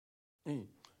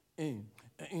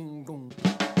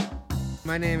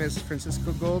My name is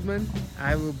Francisco Goldman.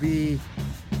 I will be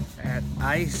at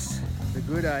ICE, the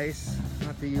good ICE,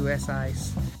 not the US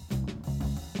ICE,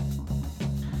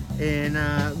 in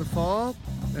the fall,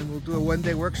 and we'll do a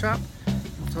one-day workshop.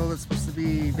 I'm told it's supposed to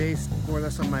be based more or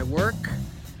less on my work.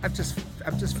 I'm just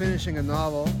finishing a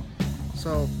novel,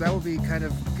 so that will be kind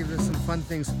of give us some fun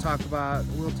things to talk about.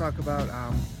 We'll talk about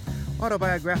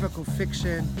autobiographical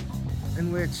fiction,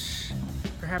 in which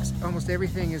perhaps almost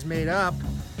everything is made up,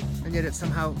 and yet it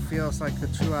somehow feels like the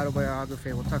true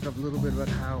autobiography. We'll talk a little bit about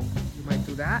how you might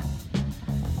do that,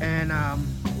 and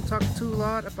we'll talk too a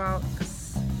lot about,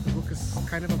 because the book is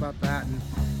kind of about that, and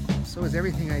so is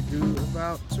everything I do,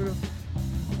 about sort of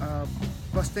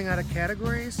busting out of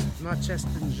categories, not just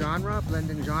in genre,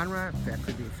 blending genre. That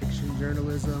could be fiction,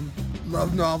 journalism,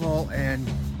 love novel, and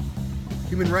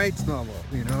human rights novel,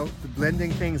 you know, the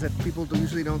blending things that people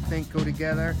usually don't think go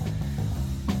together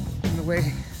in a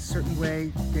certain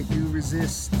way that you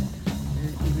resist,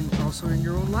 even also in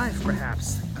your own life,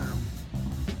 perhaps.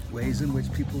 Ways in which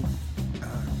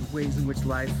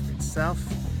life itself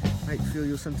might feel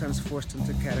you're sometimes forced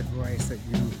into categories that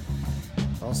you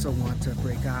also want to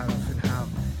break out of, and how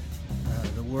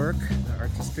the work, the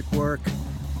artistic work,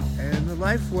 and the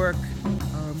life work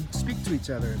speak to each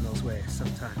other in those ways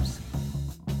sometimes.